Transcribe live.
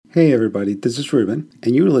Hey everybody, this is Ruben,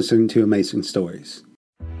 and you're listening to Amazing Stories.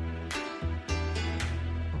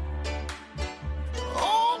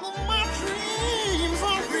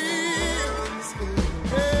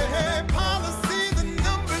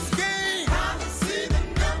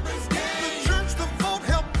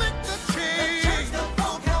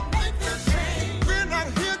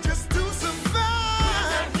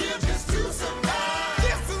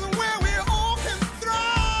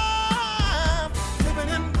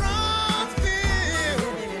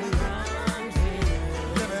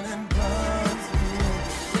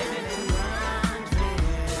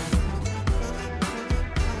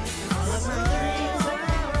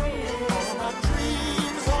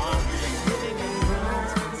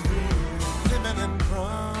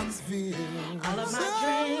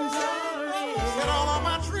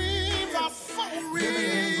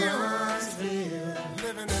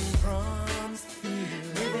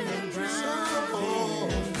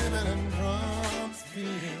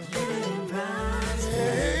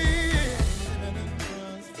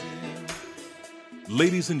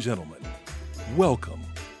 Ladies and gentlemen, welcome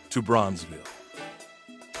to Bronzeville.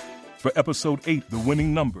 For episode 8, the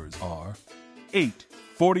winning numbers are 8,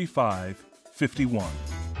 45, 51.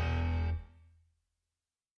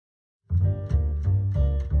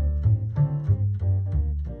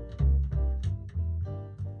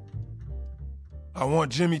 I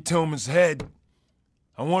want Jimmy Tillman's head.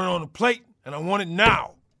 I want it on a plate, and I want it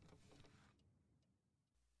now.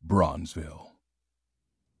 Bronzeville.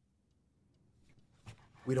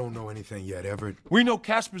 We don't know anything yet, Everett. We know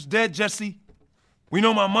Casper's dead, Jesse. We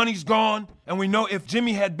know my money's gone, and we know if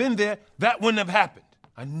Jimmy had been there, that wouldn't have happened.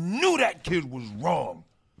 I knew that kid was wrong.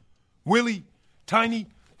 Willie, Tiny,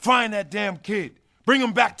 find that damn kid. Bring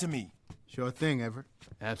him back to me. Sure thing, Everett.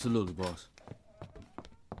 Absolutely, boss.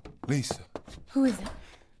 Lisa. Who is it?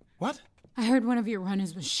 What? I heard one of your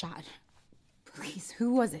runners was shot. Please,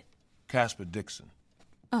 who was it? Casper Dixon.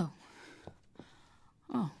 Oh.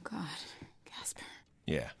 Oh, God. Casper.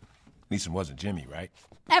 Yeah. At least it wasn't Jimmy, right?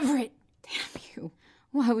 Everett! Damn you.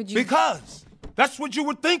 Why would you... Because that's what you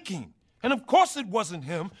were thinking. And of course it wasn't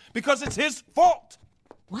him, because it's his fault.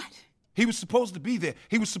 What? He was supposed to be there.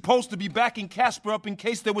 He was supposed to be backing Casper up in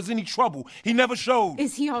case there was any trouble. He never showed.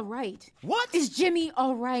 Is he all right? What? Is Jimmy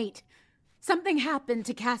all right? Something happened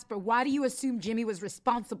to Casper. Why do you assume Jimmy was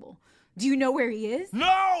responsible? Do you know where he is?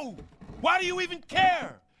 No! Why do you even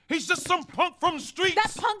care? He's just some punk from the streets.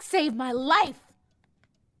 That punk saved my life.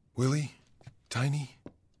 Willie, Tiny,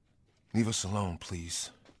 leave us alone,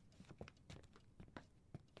 please.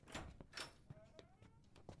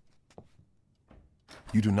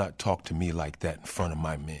 You do not talk to me like that in front of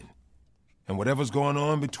my men. And whatever's going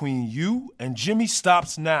on between you and Jimmy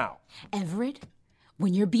stops now. Everett,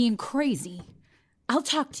 when you're being crazy, I'll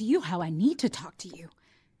talk to you how I need to talk to you.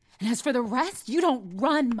 And as for the rest, you don't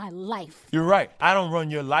run my life. You're right. I don't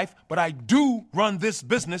run your life, but I do run this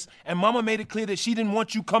business, and Mama made it clear that she didn't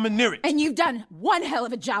want you coming near it. And you've done one hell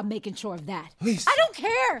of a job making sure of that. Lisa. I don't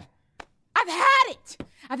care. I've had it.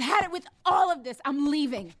 I've had it with all of this. I'm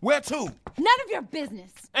leaving. Where to? None of your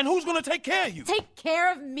business. And who's gonna take care of you? Take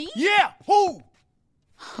care of me? Yeah, who?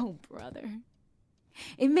 Oh, brother.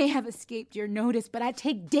 It may have escaped your notice, but I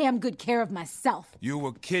take damn good care of myself. You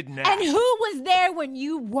were kidnapped. And who was there when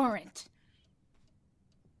you weren't?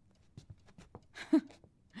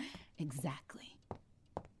 Exactly.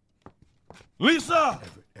 Lisa!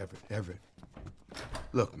 Everett.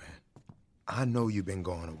 Look, man, I know you've been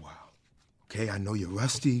gone a while, okay? I know you're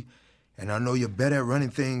rusty, and I know you're better at running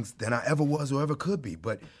things than I ever was or ever could be,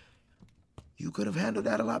 but you could have handled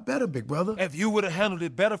that a lot better, big brother. If you would have handled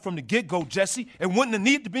it better from the get-go, Jesse, it wouldn't have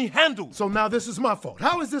needed to be handled. So now this is my fault.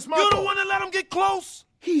 How is this my fault? You're the one that let him get close.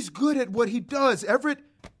 He's good at what he does, Everett.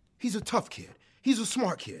 He's a tough kid. He's a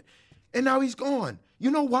smart kid. And now he's gone.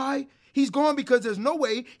 You know why? He's gone because there's no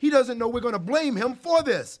way he doesn't know we're going to blame him for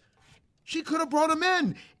this. She could have brought him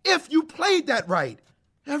in if you played that right.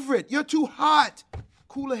 Everett, you're too hot.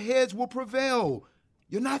 Cooler heads will prevail.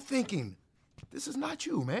 You're not thinking. This is not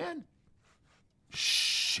you, man.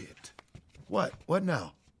 Shit. What? What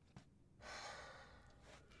now?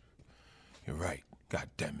 You're right. God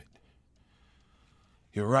damn it.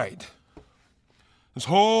 You're right. This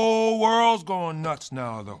whole world's going nuts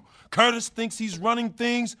now, though. Curtis thinks he's running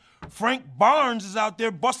things. Frank Barnes is out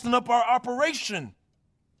there busting up our operation.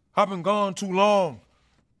 I've been gone too long.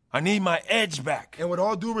 I need my edge back. And with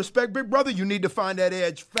all due respect, big brother, you need to find that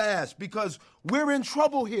edge fast because we're in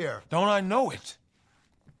trouble here. Don't I know it?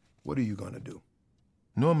 What are you going to do?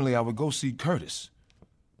 Normally, I would go see Curtis,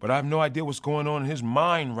 but I have no idea what's going on in his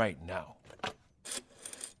mind right now.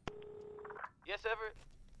 Yes, Everett?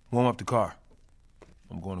 Warm up the car.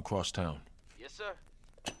 I'm going across town. Yes, sir.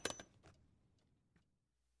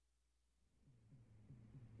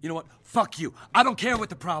 You know what? Fuck you. I don't care what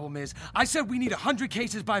the problem is. I said we need 100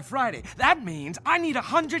 cases by Friday. That means I need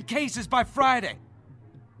 100 cases by Friday.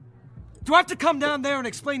 Do I have to come down there and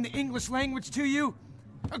explain the English language to you?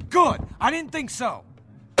 Good. I didn't think so.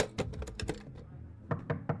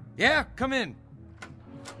 Yeah, come in.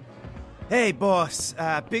 Hey, boss.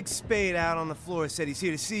 Big Spade out on the floor said he's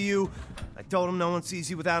here to see you. I told him no one sees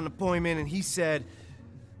you without an appointment, and he said...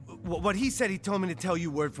 What he said, he told me to tell you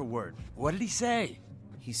word for word. What did he say?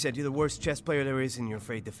 He said you're the worst chess player there is and you're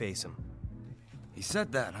afraid to face him. He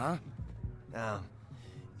said that, huh?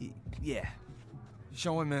 Yeah.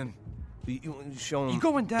 Show him in. You show him... You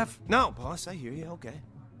going deaf? No, boss, I hear you, okay.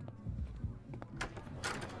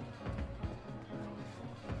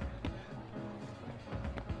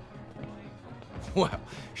 Well,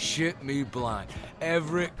 shit me blind.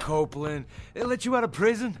 Everett Copeland, they let you out of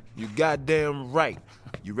prison? You goddamn right.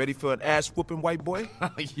 You ready for an ass-whooping, white boy?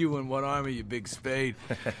 You in what army, you big spade?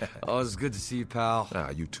 Oh, it's good to see you, pal.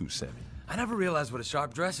 You too, Sammy. I never realized what a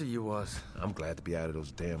sharp dresser you was. I'm glad to be out of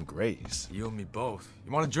those damn grays. You and me both.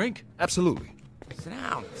 You want a drink? Absolutely. Sit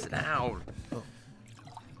down, sit down.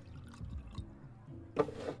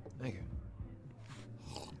 Thank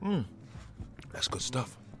you. That's good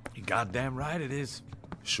stuff. You goddamn right it is.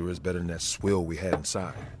 Sure is better than that swill we had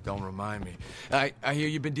inside. Don't remind me. I hear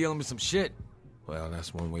you've been dealing with some shit. Well,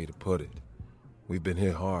 that's one way to put it. We've been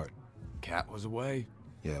hit hard. Cat was away.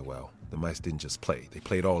 Yeah, well, the mice didn't just play. They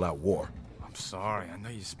played all-out war. I'm sorry. I know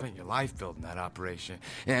you spent your life building that operation.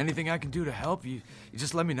 Yeah, anything I can do to help you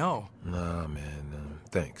just let me know. Nah, man.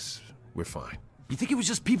 Thanks. We're fine. You think it was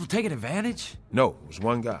just people taking advantage? No, it was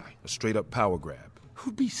one guy. A straight-up power grab.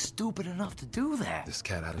 Who'd be stupid enough to do that? This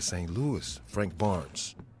cat out of St. Louis, Frank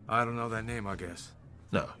Barnes. I don't know that name, I guess.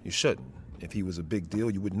 No, you shouldn't. If he was a big deal,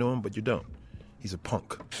 you would know him, but you don't. He's a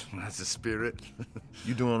punk. That's the spirit.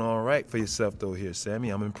 You doing all right for yourself, though, here, Sammy.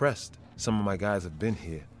 I'm impressed. Some of my guys have been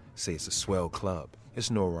here. Say it's a swell club. It's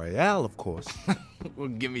no Royale, of course. Well,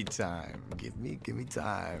 give me time. Give me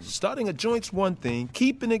time. Starting a joint's one thing.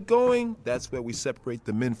 Keeping it going, that's where we separate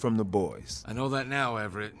the men from the boys. I know that now,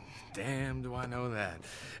 Everett. Damn, do I know that.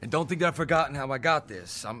 And don't think that I've forgotten how I got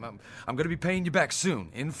this. I'm gonna be paying you back soon,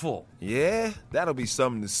 in full. Yeah, that'll be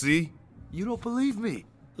something to see. You don't believe me?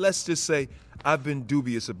 Let's just say I've been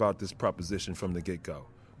dubious about this proposition from the get-go.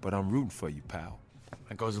 But I'm rooting for you, pal.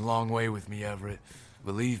 That goes a long way with me, Everett.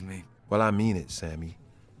 Believe me. Well, I mean it, Sammy.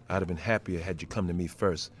 I'd have been happier had you come to me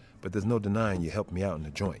first, but there's no denying you helped me out in the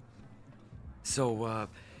joint. So,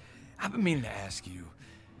 I've been meaning to ask you.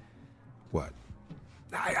 What?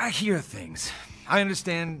 I hear things. I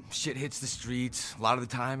understand shit hits the streets. A lot of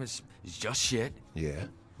the time it's just shit. Yeah?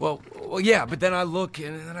 Well, yeah, but then I look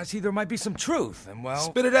and I see there might be some truth, and well...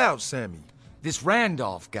 Spit it out, Sammy. This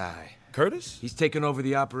Randolph guy. Curtis? He's taken over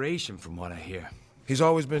the operation, from what I hear. He's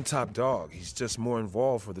always been top dog. He's just more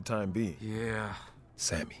involved for the time being. Yeah.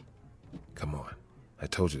 Sammy, come on. I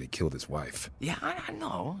told you they killed his wife. Yeah, I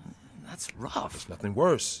know. That's rough. There's nothing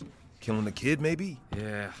worse. Killing a kid, maybe?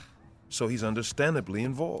 Yeah. So he's understandably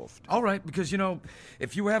involved. All right, because, you know,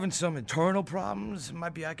 if you were having some internal problems, it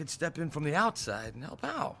might be I could step in from the outside and help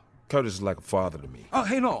out. Curtis is like a father to me. Oh,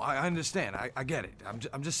 hey, no, I understand. I get it.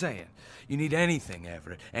 I'm just saying. You need anything,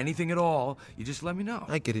 Everett, anything at all, you just let me know.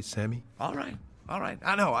 I get it, Sammy. All right.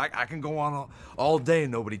 I know. I can go on all day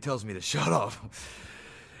and nobody tells me to shut up.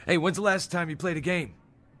 Hey, when's the last time you played a game?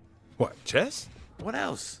 What, chess? What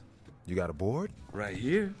else? You got a board? Right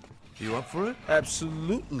here. You up for it?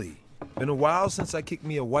 Absolutely. Been a while since I kicked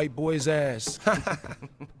me a white boy's ass.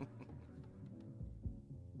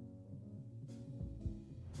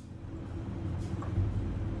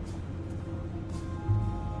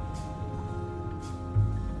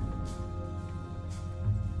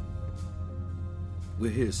 We're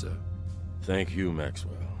here, sir. Thank you,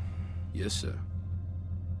 Maxwell. Yes, sir.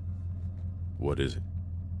 What is it?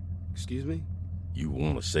 Excuse me? You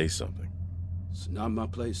want to say something? It's not my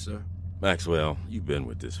place, sir. Maxwell, you've been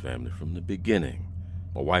with this family from the beginning.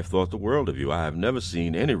 My wife thought the world of you. I have never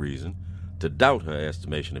seen any reason to doubt her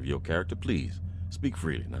estimation of your character. Please, speak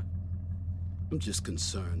freely now. I'm just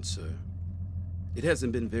concerned, sir. It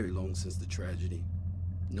hasn't been very long since the tragedy.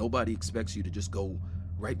 Nobody expects you to just go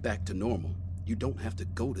right back to normal. You don't have to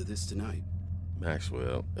go to this tonight.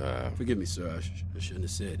 Maxwell, Forgive me, sir. I shouldn't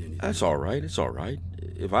have said anything. That's all right. It's all right.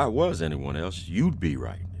 If I was anyone else, you'd be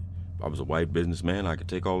right. If I was a white businessman, I could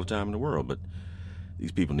take all the time in the world, but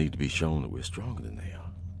these people need to be shown that we're stronger than they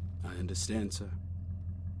are. I understand, sir.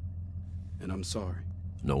 And I'm sorry.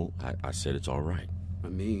 No, I said it's all right. I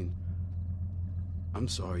mean, I'm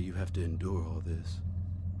sorry you have to endure all this.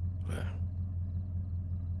 Well,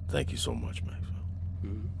 thank you so much, Maxwell.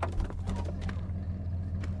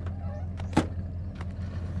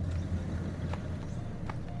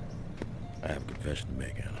 I have a confession to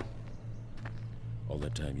make, Anna. All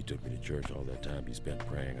that time you took me to church, all that time you spent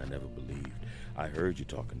praying, I never believed. I heard you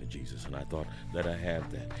talking to Jesus, and I thought, let her have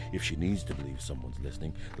that. If she needs to believe someone's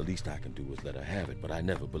listening, the least I can do is let her have it. But I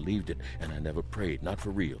never believed it, and I never prayed, not for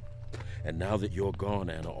real. And now that you're gone,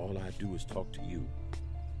 Anna, all I do is talk to you.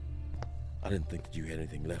 I didn't think that you had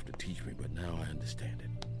anything left to teach me, but now I understand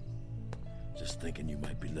it. Just thinking you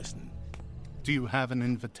might be listening. Do you have an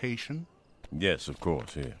invitation? Yes, of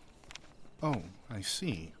course, here. Oh, I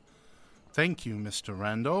see. Thank you, Mr.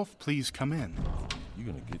 Randolph. Please come in. You're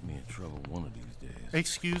gonna get me in trouble one of these days.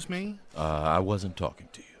 Excuse me? I wasn't talking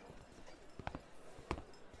to you.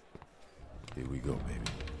 Here we go, baby.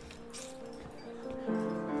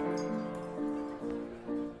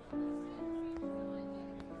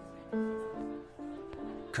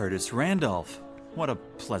 Curtis Randolph. What a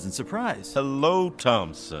pleasant surprise. Hello,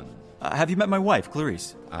 Thompson. Have you met my wife,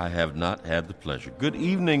 Clarice? I have not had the pleasure. Good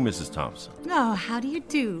evening, Mrs. Thompson. Oh, how do you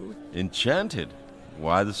do? Enchanted.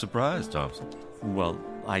 Why the surprise, Thompson? Well,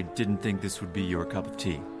 I didn't think this would be your cup of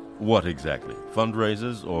tea. What exactly?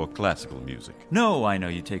 Fundraisers or classical music? No, I know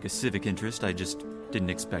you take a civic interest. I just didn't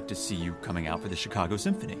expect to see you coming out for the Chicago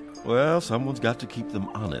Symphony. Well, someone's got to keep them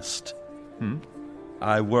honest.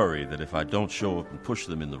 I worry that if I don't show up and push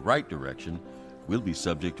them in the right direction, we'll be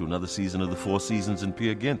subject to another season of the Four Seasons in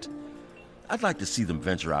Peer Gynt. I'd like to see them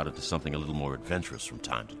venture out into something a little more adventurous from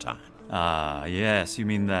time to time. Ah, yes, you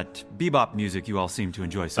mean that bebop music you all seem to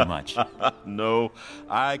enjoy so much. No,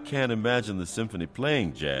 I can't imagine the symphony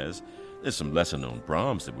playing jazz. There's some lesser-known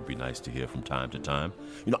Brahms that would be nice to hear from time to time.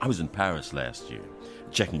 You know, I was in Paris last year,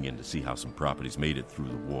 checking in to see how some properties made it through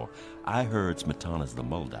the war. I heard Smetana's The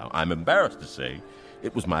Moldau. I'm embarrassed to say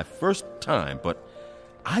it was my first time, but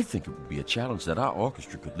I think it would be a challenge that our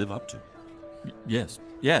orchestra could live up to. Yes,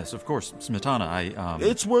 of course, Smetana,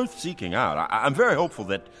 It's worth seeking out. I'm very hopeful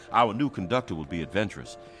that our new conductor will be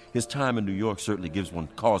adventurous. His time in New York certainly gives one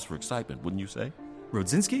cause for excitement, wouldn't you say?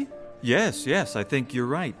 Rodzinski? Yes, I think you're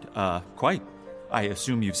right. Quite. I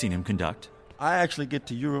assume you've seen him conduct. I actually get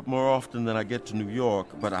to Europe more often than I get to New York,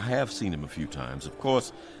 but I have seen him a few times. Of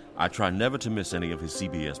course, I try never to miss any of his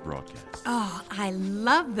CBS broadcasts. Oh, I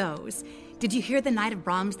love those. Did you hear the Night of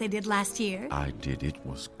Brahms they did last year? I did. It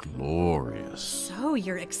was glorious. So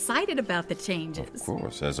you're excited about the changes. Of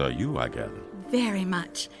course, as are you, I gather. Very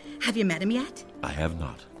much. Have you met him yet? I have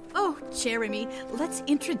not. Oh, Jeremy, let's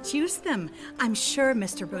introduce them. I'm sure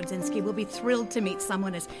Mr. Brodzinski will be thrilled to meet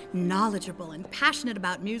someone as knowledgeable and passionate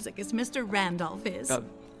about music as Mr. Randolph is.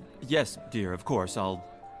 Yes, dear, of course. I'll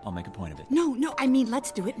make a point of it. No, I mean,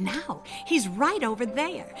 let's do it now. He's right over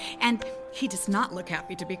there. And he does not look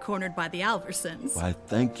happy to be cornered by the Alversons. Why,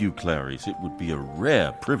 thank you, Clarice. It would be a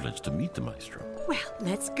rare privilege to meet the maestro. Well,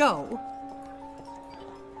 let's go.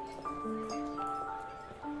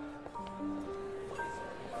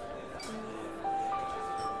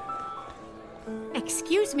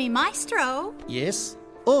 Excuse me, Maestro. Yes?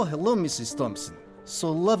 Oh, hello, Mrs. Thompson.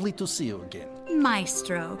 So lovely to see you again.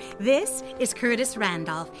 Maestro, this is Curtis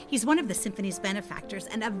Randolph. He's one of the symphony's benefactors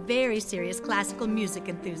and a very serious classical music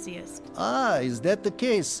enthusiast. Ah, is that the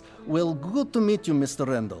case? Well, good to meet you, Mr.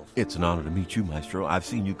 Randolph. It's an honor to meet you, Maestro. I've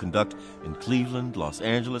seen you conduct in Cleveland, Los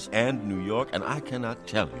Angeles, and New York, and I cannot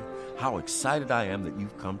tell you how excited I am that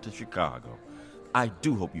you've come to Chicago. I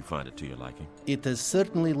do hope you find it to your liking. It has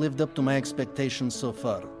certainly lived up to my expectations so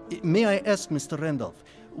far. May I ask, Mr. Randolph,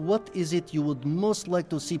 what is it you would most like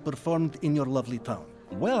to see performed in your lovely town?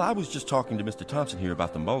 Well, I was just talking to Mr. Thompson here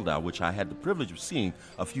about the Moldau, which I had the privilege of seeing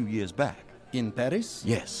a few years back. In Paris?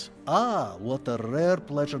 Yes. Ah, what a rare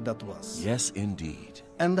pleasure that was. Yes, indeed.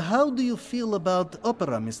 And how do you feel about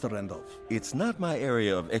opera, Mr. Randolph? It's not my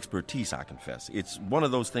area of expertise, I confess. It's one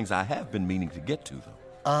of those things I have been meaning to get to, though.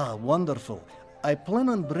 Ah, wonderful. I plan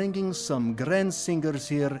on bringing some grand singers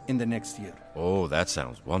here in the next year. Oh, that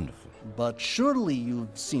sounds wonderful. But surely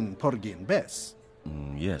you've seen Porgy and Bess?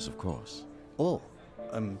 Yes, of course. Oh,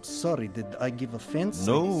 I'm sorry. Did I give offense?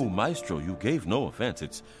 No, Maestro, you gave no offense.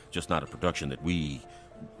 It's just not a production that we...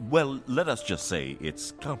 Well, let us just say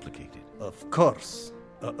it's complicated. Of course.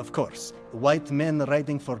 Of course. White men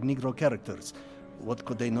writing for Negro characters. What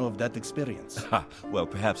could they know of that experience? Well,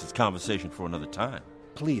 perhaps it's conversation for another time.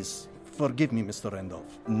 Please, forgive me, Mr.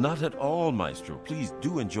 Randolph. Not at all, Maestro. Please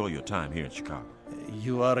do enjoy your time here in Chicago.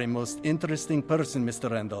 You are a most interesting person,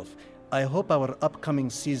 Mr. Randolph. I hope our upcoming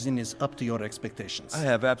season is up to your expectations. I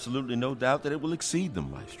have absolutely no doubt that it will exceed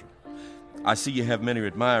them, Maestro. I see you have many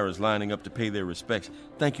admirers lining up to pay their respects.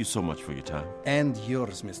 Thank you so much for your time. And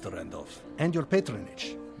yours, Mr. Randolph. And your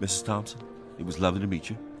patronage. Mrs. Thompson, it was lovely to meet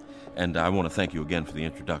you. And I want to thank you again for the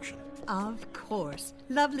introduction. Of course.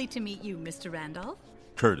 Lovely to meet you, Mr. Randolph.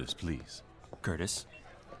 Curtis, please. Curtis.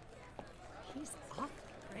 He's awfully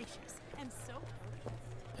gracious and so...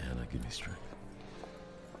 Anna, give me strength.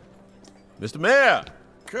 Mr. Mayor!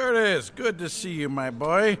 Curtis, good to see you, my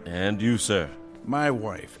boy. And you, sir. My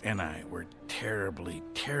wife and I were terribly,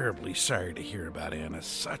 terribly sorry to hear about Anna.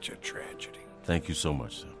 Such a tragedy. Thank you so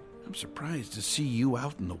much, sir. I'm surprised to see you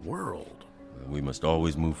out in the world. We must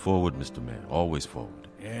always move forward, Mr. Mayor. Always forward.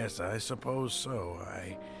 Yes, I suppose so.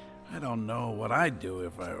 I don't know what I'd do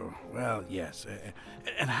if I... Well, yes.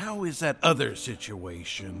 And how is that other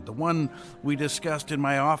situation? The one we discussed in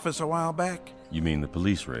my office a while back? You mean the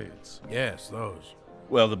police raids? Yes, those.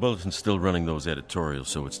 Well, the Bulletin's still running those editorials,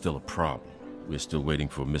 so it's still a problem. We're still waiting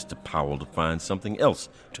for Mr. Powell to find something else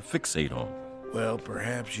to fixate on. Well,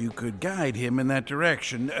 perhaps you could guide him in that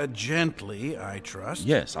direction. Gently, I trust.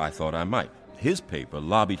 Yes, I thought I might. His paper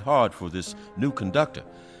lobbied hard for this new conductor.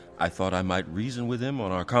 I thought I might reason with him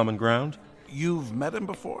on our common ground. You've met him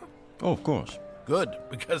before? Oh, of course. Good,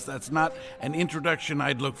 because that's not an introduction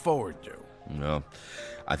I'd look forward to. Well,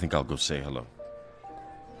 I think I'll go say hello.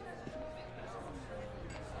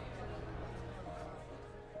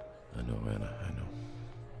 I know, Anna, I know.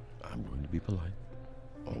 I'm going to be polite.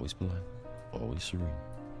 Always serene.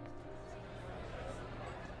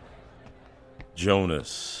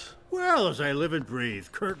 Jonas. Well, as I live and breathe,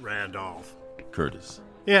 Kurt Randolph. Curtis.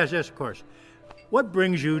 Yes, of course. What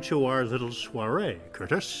brings you to our little soiree,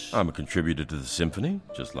 Curtis? I'm a contributor to the symphony,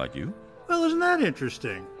 just like you. Well, isn't that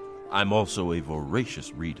interesting? I'm also a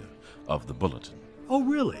voracious reader of the Bulletin. Oh,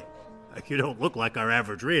 really? You don't look like our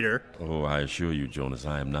average reader. Oh, I assure you, Jonas,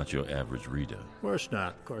 I am not your average reader. Of course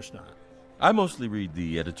not, of course not. I mostly read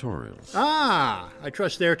the editorials. Ah, I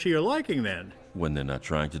trust they're to your liking, then. When they're not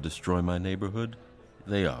trying to destroy my neighborhood,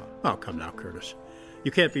 they are. Oh, come now, Curtis.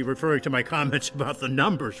 You can't be referring to my comments about the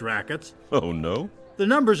numbers rackets. Oh, no? The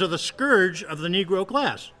numbers are the scourge of the Negro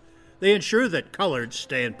class. They ensure that coloreds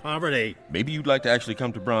stay in poverty. Maybe you'd like to actually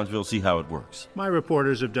come to Bronzeville, see how it works. My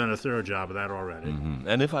reporters have done a thorough job of that already. Mm-hmm.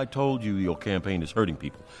 And if I told you your campaign is hurting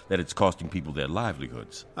people, that it's costing people their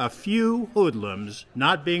livelihoods. A few hoodlums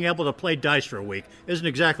not being able to play dice for a week isn't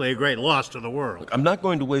exactly a great loss to the world. Look, I'm not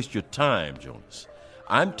going to waste your time, Jonas.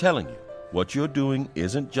 I'm telling you, what you're doing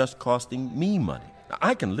isn't just costing me money. Now,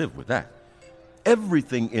 I can live with that.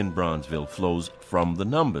 Everything in Bronzeville flows from the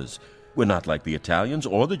numbers. We're not like the Italians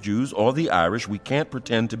or the Jews or the Irish. We can't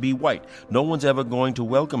pretend to be white. No one's ever going to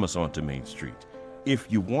welcome us onto Main Street.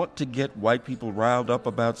 If you want to get white people riled up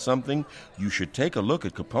about something, you should take a look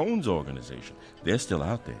at Capone's organization. They're still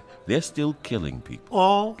out there. They're still killing people.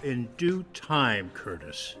 All in due time,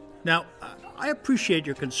 Curtis. Now, I appreciate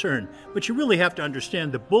your concern, but you really have to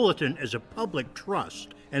understand the Bulletin is a public trust,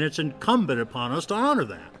 and it's incumbent upon us to honor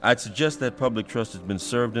that. I'd suggest that public trust has been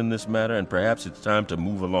served in this matter, and perhaps it's time to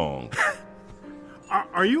move along.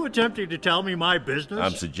 Are you attempting to tell me my business?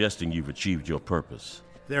 I'm suggesting you've achieved your purpose.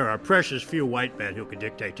 There are precious few white men who can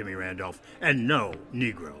dictate to me, Randolph, and no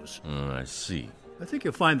Negroes. I see. I think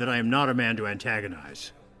you'll find that I am not a man to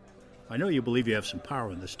antagonize. I know you believe you have some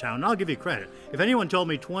power in this town, and I'll give you credit. If anyone told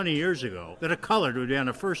me 20 years ago that a colored would be on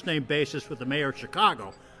a first-name basis with the mayor of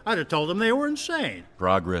Chicago, I'd have told them they were insane.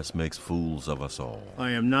 Progress makes fools of us all.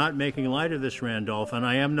 I am not making light of this, Randolph, and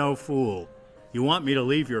I am no fool. You want me to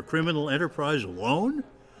leave your criminal enterprise alone?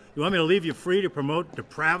 You want me to leave you free to promote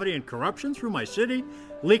depravity and corruption through my city,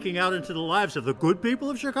 leaking out into the lives of the good people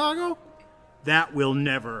of Chicago? That will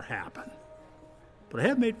never happen. But I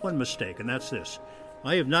have made one mistake, and that's this.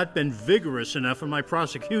 I have not been vigorous enough in my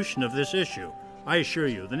prosecution of this issue. I assure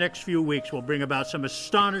you, the next few weeks will bring about some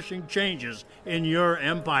astonishing changes in your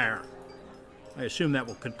empire. I assume that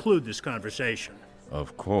will conclude this conversation.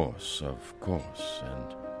 Of course,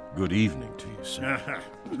 and good evening to you, sir.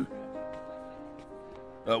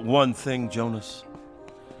 One thing, Jonas.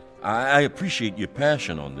 I appreciate your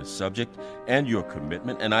passion on this subject and your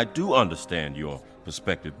commitment, and I do understand your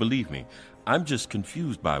perspective. Believe me, I'm just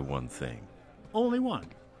confused by one thing. Only one?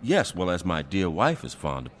 Yes, well, as my dear wife is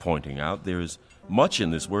fond of pointing out, there is much in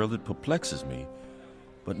this world that perplexes me,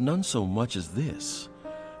 but none so much as this.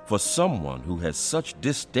 For someone who has such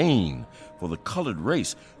disdain for the colored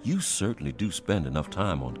race, you certainly do spend enough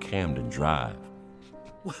time on Camden Drive.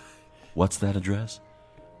 What's that address?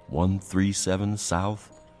 137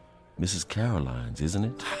 South? Mrs. Caroline's, isn't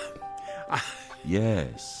it?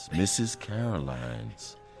 Yes, Mrs.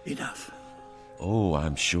 Caroline's. Enough. Oh,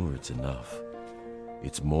 I'm sure it's enough.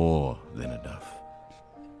 It's more than enough.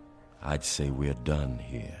 I'd say we're done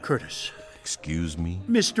here. Curtis. Excuse me?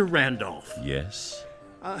 Mr. Randolph. Yes?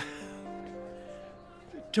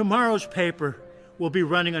 Tomorrow's paper will be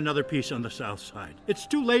running another piece on the south side. It's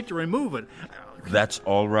too late to remove it. That's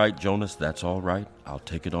all right, Jonas. That's all right. I'll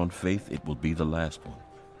take it on faith. It will be the last one.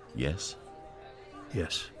 Yes?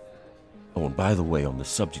 Yes. Oh, and by the way, on the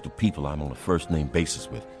subject of people I'm on a first-name basis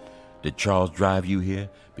with, did Charles drive you here?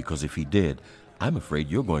 Because if he did, I'm afraid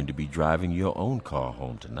you're going to be driving your own car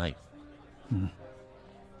home tonight.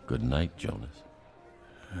 Good night, Jonas.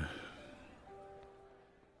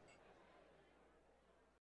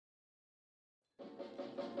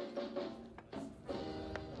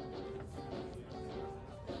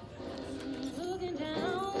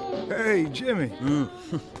 Hey, Jimmy.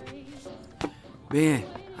 Ben,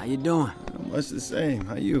 how you doing? Much the same.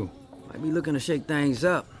 How you? Might be looking to shake things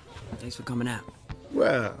up. Thanks for coming out.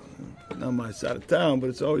 Well, not my side of town, but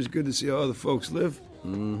it's always good to see how other folks live.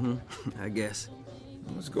 I guess.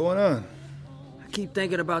 What's going on? I keep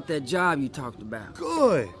thinking about that job you talked about.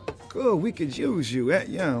 Good. We could use you. We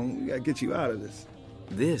gotta get you out of this.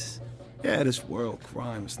 This? Yeah, this world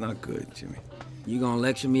crime. It's not good, Jimmy. You gonna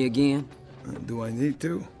lecture me again? Do I need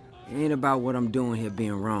to? It ain't about what I'm doing here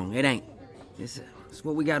being wrong. It ain't. It's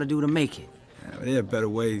what we gotta do to make it. Yeah, but there are better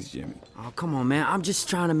ways, Jimmy. Oh, come on, man. I'm just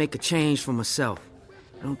trying to make a change for myself.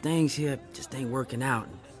 Things here just ain't working out.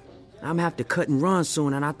 I'm gonna have to cut and run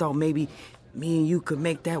soon, and I thought maybe me and you could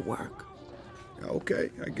make that work. Okay,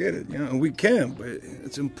 I get it. We can, but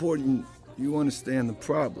it's important you understand the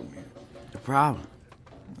problem here. The problem?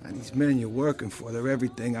 These men you're working for, they're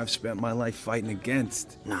everything I've spent my life fighting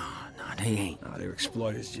against. No, they ain't. No, they're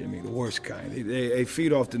exploiters, Jimmy, the worst kind. They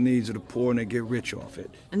feed off the needs of the poor and they get rich off it.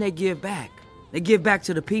 And they give back. They give back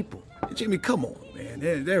to the people. Jimmy, come on, man.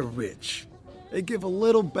 They're rich. They give a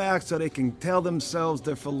little back so they can tell themselves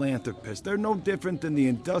they're philanthropists. They're no different than the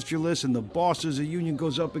industrialists and the bosses a union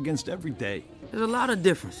goes up against every day. There's a lot of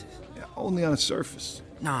differences. Yeah, only on the surface.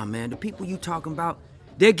 Nah, man, the people you talking about,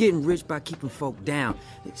 they're getting rich by keeping folk down.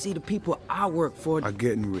 See, the people I work for are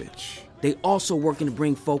getting rich. They also working to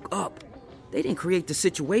bring folk up. They didn't create the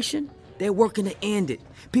situation. They're working to end it.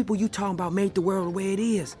 People you talking about made the world the way it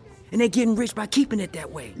is. And they're getting rich by keeping it that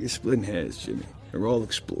way. You're splitting hairs, Jimmy. They're all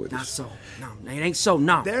exploiters. Not so. No, it ain't so,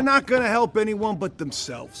 no. They're not gonna help anyone but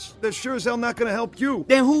themselves. They're sure as hell not gonna help you.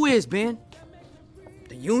 Then who is, Ben?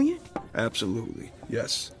 The union? Absolutely,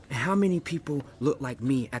 yes. And how many people look like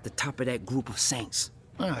me at the top of that group of saints?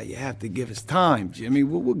 You have to give us time, Jimmy.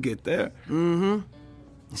 We'll get there. And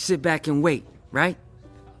sit back and wait, right?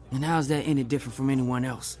 And how's that any different from anyone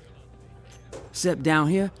else? Except down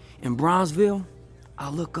here in Bronzeville, I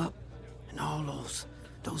look up and all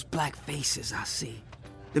those black faces I see.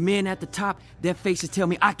 The men at the top, their faces tell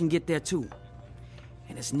me I can get there too.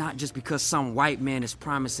 And it's not just because some white man is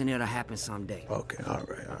promising it'll happen someday. Okay, all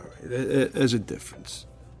right. There's a difference.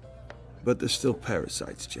 But they're still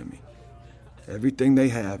parasites, Jimmy. Everything they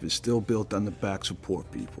have is still built on the backs of poor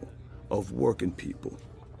people, of working people.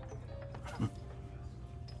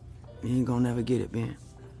 You ain't gonna never get it, Ben.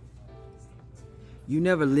 You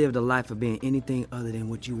never lived a life of being anything other than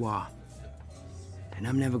what you are. And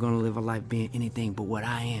I'm never gonna live a life being anything but what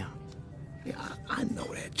I am. Yeah, I know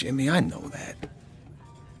that, Jimmy. I know that.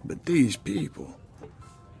 But these people,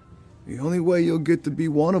 the only way you'll get to be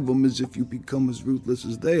one of them is if you become as ruthless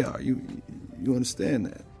as they are. You understand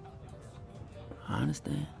that? I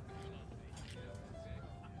understand.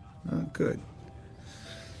 Oh, good.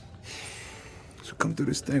 So come do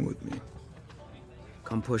this thing with me.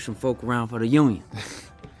 Come push some folk around for the union.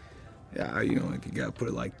 Yeah, if you gotta put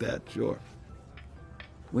it like that, sure.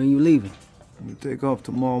 When you leaving? You take off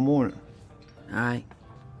tomorrow morning. All right.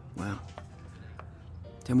 Well,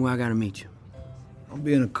 tell me where I gotta meet you. I'll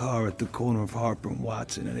be in a car at the corner of Harper and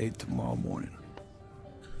Watson at 8 tomorrow morning.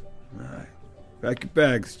 All right. Pack your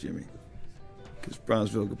bags, Jimmy. Kiss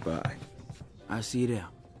Bronzeville goodbye. I'll see you there.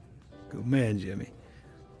 Good man, Jimmy.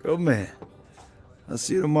 Good man. I'll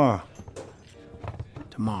see you tomorrow.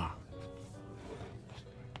 Tomorrow.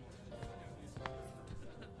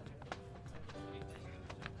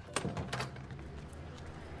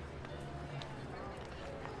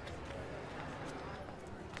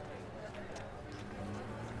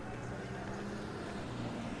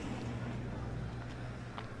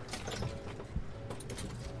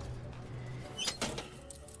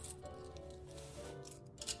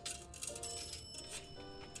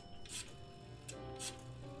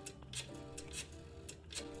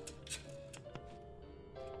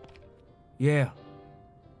 Yeah,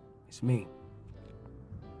 it's me.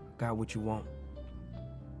 Got what you want.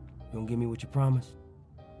 You gonna give me what you promised?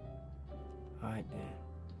 All right, then.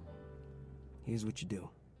 Here's what you do.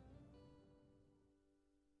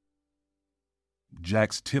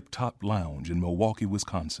 Jack's Tip Top Lounge in Milwaukee,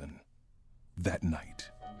 Wisconsin, that night.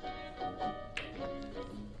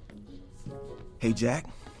 Hey, Jack,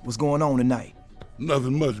 what's going on tonight?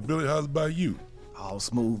 Nothing much, Billy. How's about you? All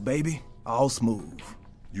smooth, baby. All smooth.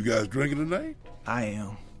 You guys drinking tonight? I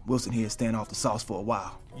am. Wilson here staying off the sauce for a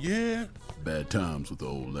while. Yeah? Bad times with the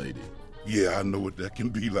old lady. Yeah, I know what that can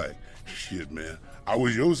be like. Shit, man. I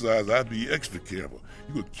was your size, I'd be extra careful.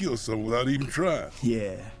 You could kill someone without even trying.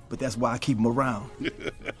 Yeah, but that's why I keep him around.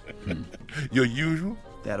 Your usual?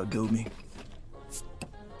 That'll do me.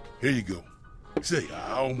 Here you go. Say,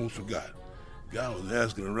 I almost forgot. Guy was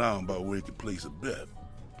asking around about where he could place a bet.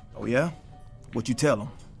 Oh, yeah? What you tell him?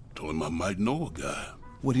 Told him I might know a guy.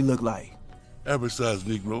 What'd he look like? Average-sized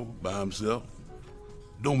Negro, by himself.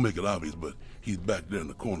 Don't make it obvious, but he's back there in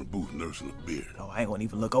the corner booth nursing a beard. Oh, I ain't gonna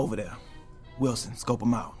even look over there. Wilson, scope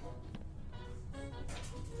him out.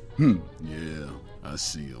 Yeah, I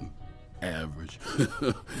see him. Average.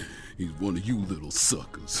 He's one of you little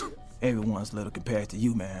suckers. Everyone's little compared to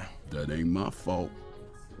you, man. That ain't my fault.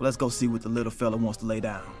 Well, let's go see what the little fella wants to lay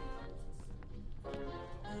down.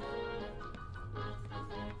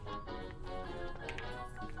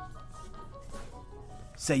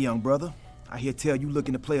 Say, young brother, I hear tell you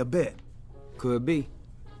looking to play a bet. Could be.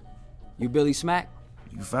 You Billy Smack?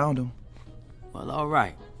 You found him. Well, all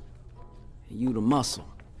right. You the muscle.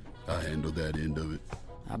 I handle that end of it.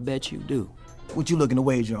 I bet you do. What you looking to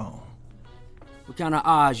wager on? What kind of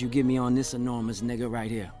odds you give me on this enormous nigga right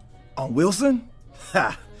here? On Wilson?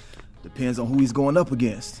 Ha! Depends on who he's going up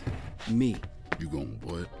against. Me. You going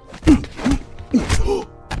what?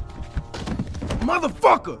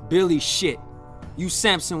 Motherfucker! Billy shit. You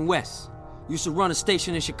Samson West. Used to run a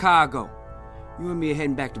station in Chicago. You and me are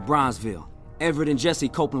heading back to Bronzeville. Everett and Jesse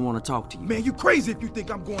Copeland want to talk to you. Man, you crazy if you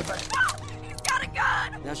think I'm going back. He's got a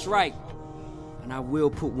gun! That's right. And I will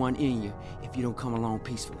put one in you if you don't come along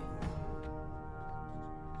peacefully.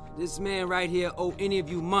 This man right here owe any of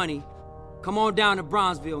you money, come on down to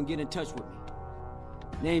Bronzeville and get in touch with me.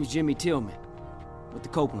 Name's Jimmy Tillman, with the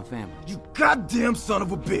Copeland family. You goddamn son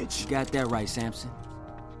of a bitch! You got that right, Samson.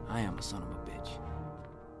 I am a son of a bitch.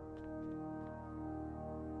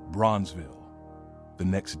 Bronzeville, the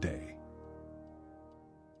next day.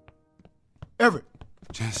 Everett!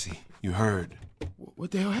 Jesse, you heard.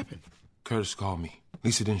 What the hell happened? Curtis called me.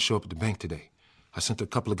 Lisa didn't show up at the bank today. I sent a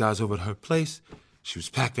couple of guys over to her place. She was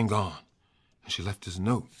packed and gone. And she left this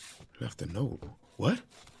note. Left a note? What?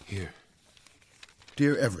 Here.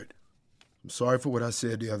 Dear Everett, I'm sorry for what I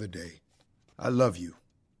said the other day. I love you,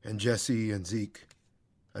 and Jesse and Zeke.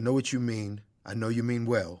 I know what you mean. I know you mean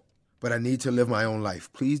well. But I need to live my own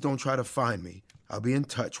life. Please don't try to find me. I'll be in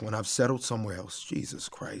touch when I've settled somewhere else. Jesus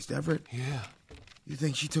Christ, Everett. Yeah. You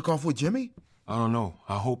think she took off with Jimmy? I don't know.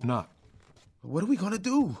 I hope not. What are we gonna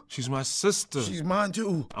do? She's my sister. She's mine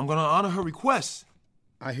too. I'm gonna honor her request.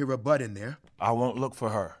 I hear a butt in there. I won't look for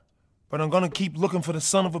her. But I'm gonna keep looking for the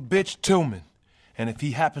son of a bitch, Tillman. And if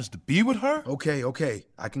he happens to be with her... Okay.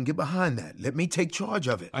 I can get behind that. Let me take charge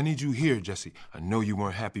of it. I need you here, Jesse. I know you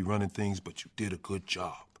weren't happy running things, but you did a good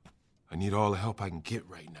job. I need all the help I can get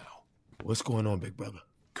right now. What's going on, big brother?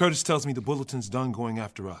 Curtis tells me the bulletin's done going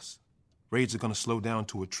after us. Raids are gonna slow down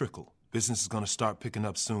to a trickle. Business is gonna start picking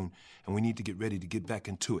up soon, and we need to get ready to get back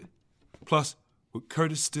into it. Plus, with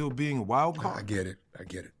Curtis still being a wild card... I get it.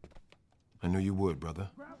 I knew you would, brother.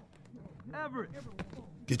 Everett!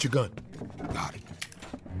 Get your gun. Got it.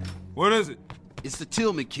 What is it? It's the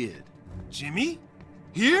Tillman kid. Jimmy?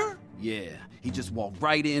 Here? Yeah, he just walked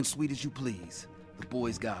right in, sweet as you please. The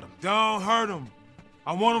boys got him. Don't hurt him.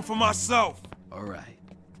 I want him for myself. All right.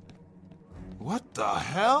 What the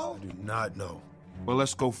hell? I do not know. Well,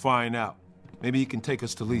 let's go find out. Maybe he can take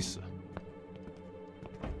us to Lisa.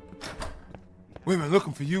 Women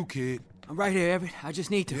looking for you, kid. I'm right here, Everett. I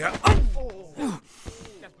just need to... Yeah.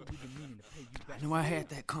 I knew I had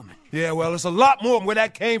that coming. Yeah, well, it's a lot more than where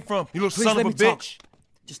that came from, you little Please son let of a me talk. bitch.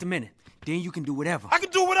 Just a minute. Then you can do whatever. I can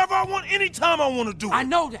do whatever I want anytime I want to do it. I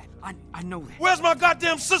know that. I know that. Where's my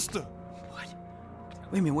goddamn sister?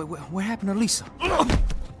 Wait a minute. What happened to Lisa?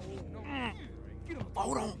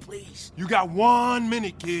 Hold on, please. You got 1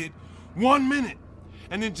 minute, kid. 1 minute.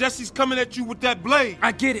 And then Jesse's coming at you with that blade.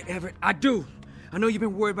 I get it, Everett. I do. I know you've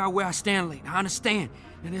been worried about where I stand lately. I understand.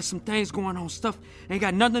 And there's some things going on, stuff that ain't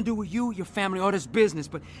got nothing to do with you, your family, or this business,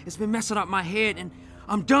 but it's been messing up my head, and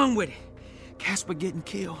I'm done with it. Casper getting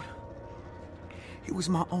killed. He was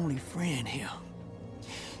my only friend here.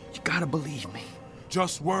 You gotta believe me.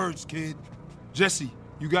 Just words, kid. Jesse,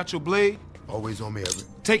 you got your blade? Always on me, Everett.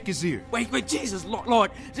 Take his ear. Wait, Jesus,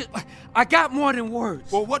 Lord. I got more than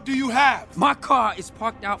words. Well, what do you have? My car is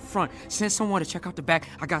parked out front. Send someone to check out the back.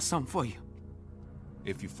 I got something for you.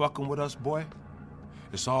 If you fucking with us, boy,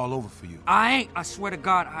 it's all over for you. I ain't. I swear to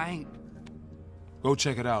God, I ain't. Go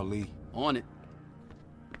check it out, Lee. On it.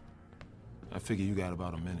 I figure you got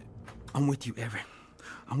about a minute. I'm with you, Everett.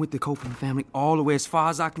 I'm with the Copeland family all the way as far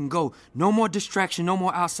as I can go. No more distraction, no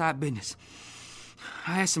more outside business.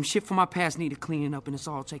 I had some shit from my past needed cleaning up, and it's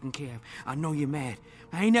all taken care of. I know you're mad.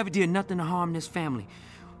 I ain't never did nothing to harm this family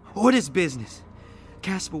or this business.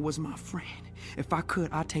 Casper was my friend. If I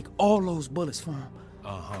could, I'd take all those bullets for him.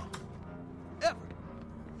 Uh-huh. Everett.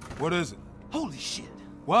 What is it? Holy shit.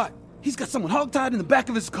 What? He's got someone hogtied in the back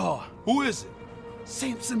of his car. Who is it?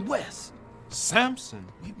 Samson West. Samson?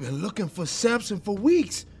 We've been looking for Samson for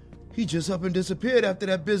weeks. He just up and disappeared after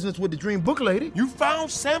that business with the Dream Book Lady. You found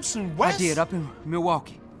Samson West? I did, up in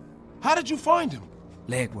Milwaukee. How did you find him?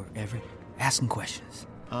 Legwork, Everett. Asking questions.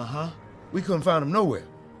 Uh-huh. We couldn't find him nowhere.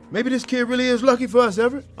 Maybe this kid really is lucky for us,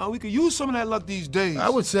 Everett. We could use some of that luck these days. I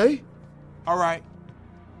would say. All right.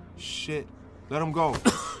 Shit. Let him go.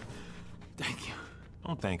 Thank you.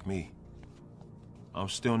 Don't thank me. I'm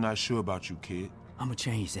still not sure about you, kid. I'ma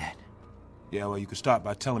change that. Yeah, well, you could start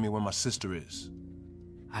by telling me where my sister is.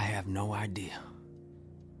 I have no idea.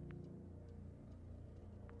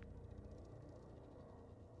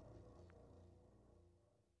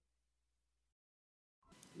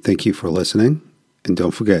 Thank you for listening, and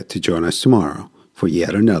don't forget to join us tomorrow for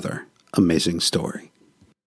yet another amazing story.